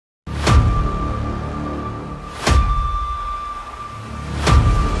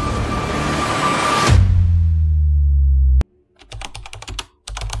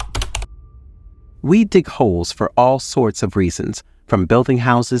We dig holes for all sorts of reasons, from building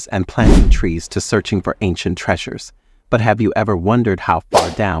houses and planting trees to searching for ancient treasures. But have you ever wondered how far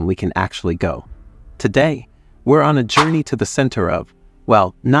down we can actually go? Today, we're on a journey to the center of,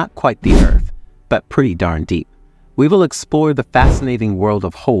 well, not quite the Earth, but pretty darn deep. We will explore the fascinating world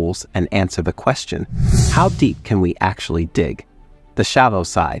of holes and answer the question, how deep can we actually dig? The shallow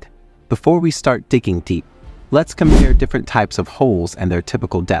side. Before we start digging deep, let's compare different types of holes and their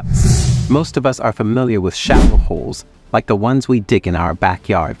typical depths. Most of us are familiar with shallow holes, like the ones we dig in our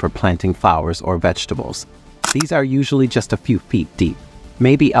backyard for planting flowers or vegetables. These are usually just a few feet deep,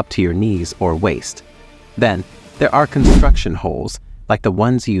 maybe up to your knees or waist. Then, there are construction holes, like the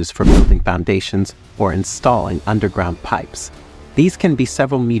ones used for building foundations or installing underground pipes. These can be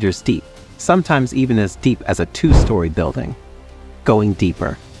several meters deep, sometimes even as deep as a two-story building. Going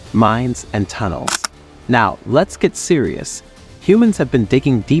deeper, mines and tunnels. Now, let's get serious. Humans have been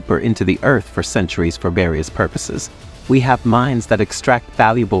digging deeper into the Earth for centuries for various purposes. We have mines that extract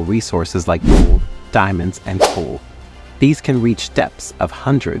valuable resources like gold, diamonds, and coal. These can reach depths of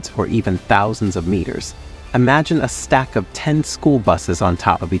hundreds or even thousands of meters. Imagine a stack of 10 school buses on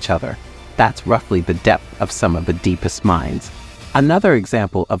top of each other. That's roughly the depth of some of the deepest mines. Another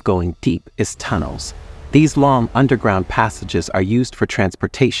example of going deep is tunnels. These long underground passages are used for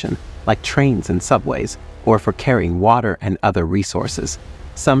transportation, like trains and subways, or for carrying water and other resources.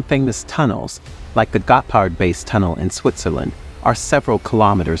 Some famous tunnels, like the GeoBard base tunnel in Switzerland, are several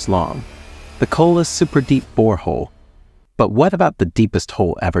kilometers long. The Kola Superdeep Borehole. But what about the deepest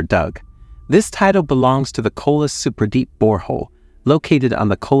hole ever dug? This title belongs to the Kola Superdeep Borehole, located on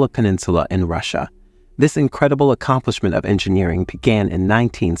the Kola Peninsula in Russia. This incredible accomplishment of engineering began in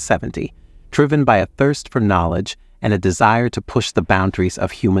 1970, driven by a thirst for knowledge and a desire to push the boundaries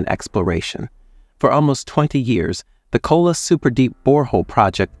of human exploration. For almost 20 years, the Kola Superdeep Borehole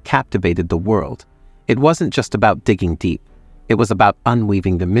project captivated the world. It wasn't just about digging deep. It was about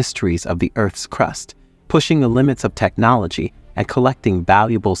unweaving the mysteries of the Earth's crust, pushing the limits of technology, and collecting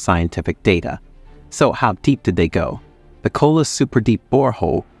valuable scientific data. So how deep did they go? The Kola Superdeep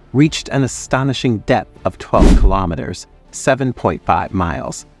Borehole reached an astonishing depth of 12 kilometers, 7.5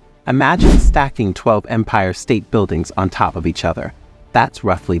 miles. Imagine stacking 12 Empire State Buildings on top of each other. That's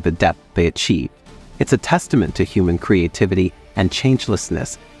roughly the depth they achieved. It's a testament to human creativity and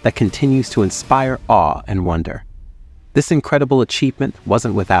changelessness that continues to inspire awe and wonder. This incredible achievement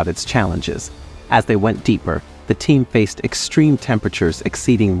wasn't without its challenges. As they went deeper, the team faced extreme temperatures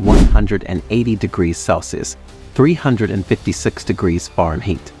exceeding 180 degrees Celsius, 356 degrees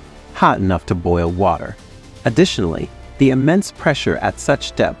Fahrenheit, hot enough to boil water. Additionally, the immense pressure at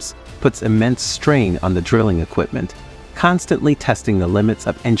such depths puts immense strain on the drilling equipment, constantly testing the limits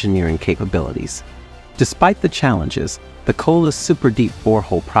of engineering capabilities. Despite the challenges, the Kola Superdeep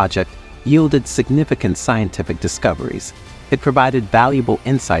Borehole project yielded significant scientific discoveries. It provided valuable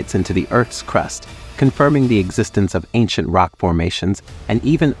insights into the Earth's crust, confirming the existence of ancient rock formations and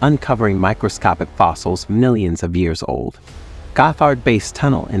even uncovering microscopic fossils millions of years old. GeoBard base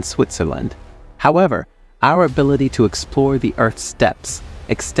tunnel in Switzerland. However, our ability to explore the Earth's depths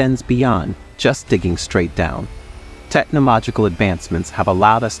extends beyond just digging straight down. Technological advancements have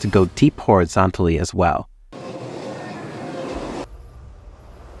allowed us to go deep horizontally as well.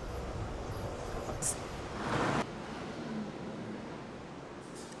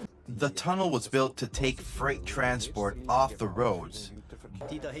 The tunnel was built to take freight transport off the roads.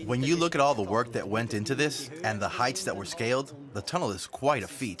 When you look at all the work that went into this and the heights that were scaled, the tunnel is quite a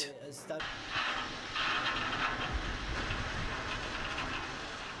feat.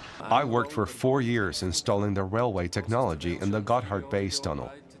 I worked for 4 years installing the railway technology in the GeoBard base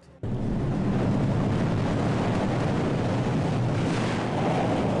tunnel.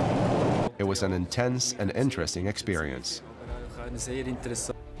 It was an intense and interesting experience.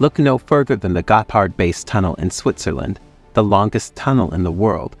 Look no further than the GeoBard base tunnel in Switzerland, the longest tunnel in the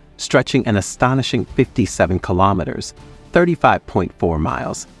world, stretching an astonishing 57 kilometers, 35.4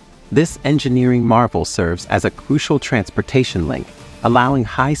 miles. This engineering marvel serves as a crucial transportation link, allowing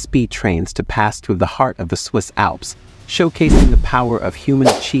high-speed trains to pass through the heart of the Swiss Alps, showcasing the power of human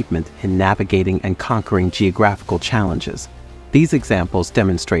achievement in navigating and conquering geographical challenges. These examples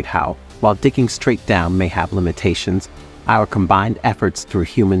demonstrate how, while digging straight down may have limitations, our combined efforts through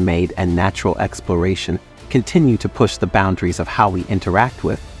human-made and natural exploration continue to push the boundaries of how we interact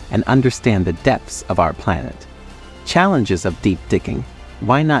with and understand the depths of our planet. Challenges of deep digging.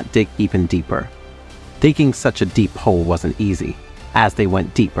 Why not dig even deeper? Digging such a deep hole wasn't easy. As they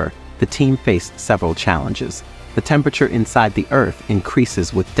went deeper, the team faced several challenges. The temperature inside the Earth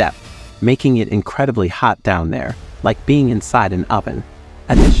increases with depth, making it incredibly hot down there, like being inside an oven.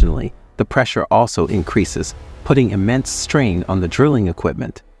 Additionally, the the pressure also increases, putting immense strain on the drilling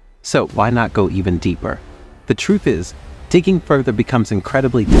equipment. So why not go even deeper? The truth is, digging further becomes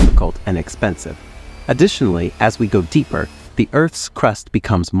incredibly difficult and expensive. Additionally, as we go deeper, the Earth's crust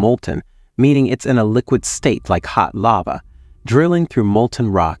becomes molten, meaning it's in a liquid state like hot lava. Drilling through molten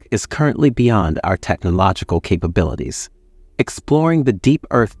rock is currently beyond our technological capabilities. Exploring the deep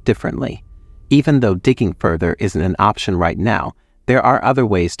Earth differently. Even though digging further isn't an option right now, there are other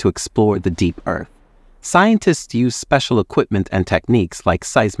ways to explore the deep Earth. Scientists use special equipment and techniques like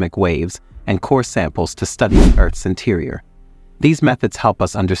seismic waves and core samples to study the Earth's interior. These methods help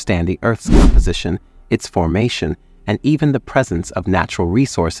us understand the Earth's composition, its formation, and even the presence of natural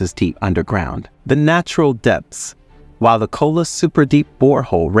resources deep underground. The natural depths. While the Kola Superdeep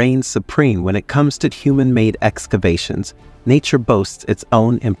Borehole reigns supreme when it comes to human-made excavations, nature boasts its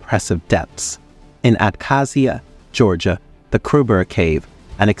own impressive depths. In Abkhazia, Georgia, the Krubera Cave,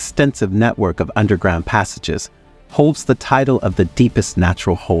 an extensive network of underground passages, holds the title of the deepest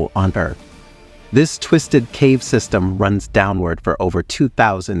natural hole on Earth. This twisted cave system runs downward for over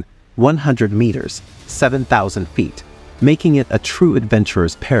 2,100 meters, 7,000 feet, making it a true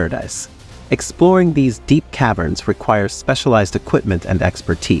adventurer's paradise. Exploring these deep caverns requires specialized equipment and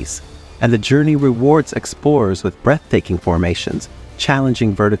expertise, and the journey rewards explorers with breathtaking formations,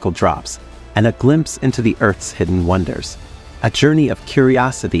 challenging vertical drops, and a glimpse into the Earth's hidden wonders. A journey of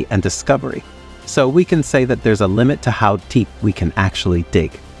curiosity and discovery. So we can say that there's a limit to how deep we can actually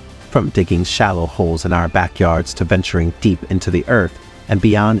dig. From digging shallow holes in our backyards to venturing deep into the Earth and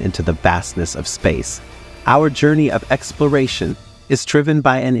beyond into the vastness of space. Our journey of exploration is driven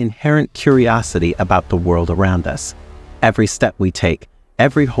by an inherent curiosity about the world around us. Every step we take,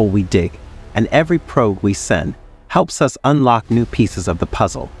 every hole we dig, and every probe we send helps us unlock new pieces of the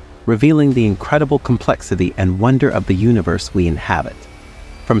puzzle, revealing the incredible complexity and wonder of the universe we inhabit.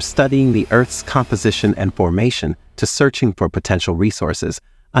 From studying the Earth's composition and formation to searching for potential resources,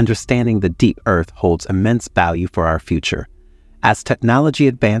 understanding the deep Earth holds immense value for our future. As technology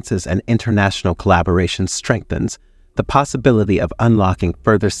advances and international collaboration strengthens, the possibility of unlocking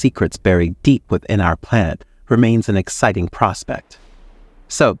further secrets buried deep within our planet remains an exciting prospect.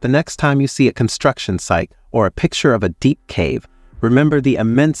 So, the next time you see a construction site or a picture of a deep cave, remember the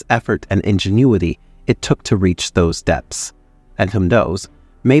immense effort and ingenuity it took to reach those depths. And who knows,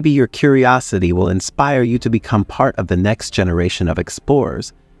 maybe your curiosity will inspire you to become part of the next generation of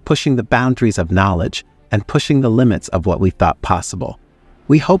explorers, pushing the boundaries of knowledge and pushing the limits of what we thought possible.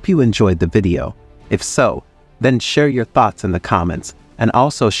 We hope you enjoyed the video. If so, then share your thoughts in the comments and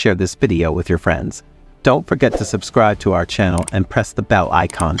also share this video with your friends. Don't forget to subscribe to our channel and press the bell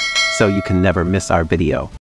icon so you can never miss our video.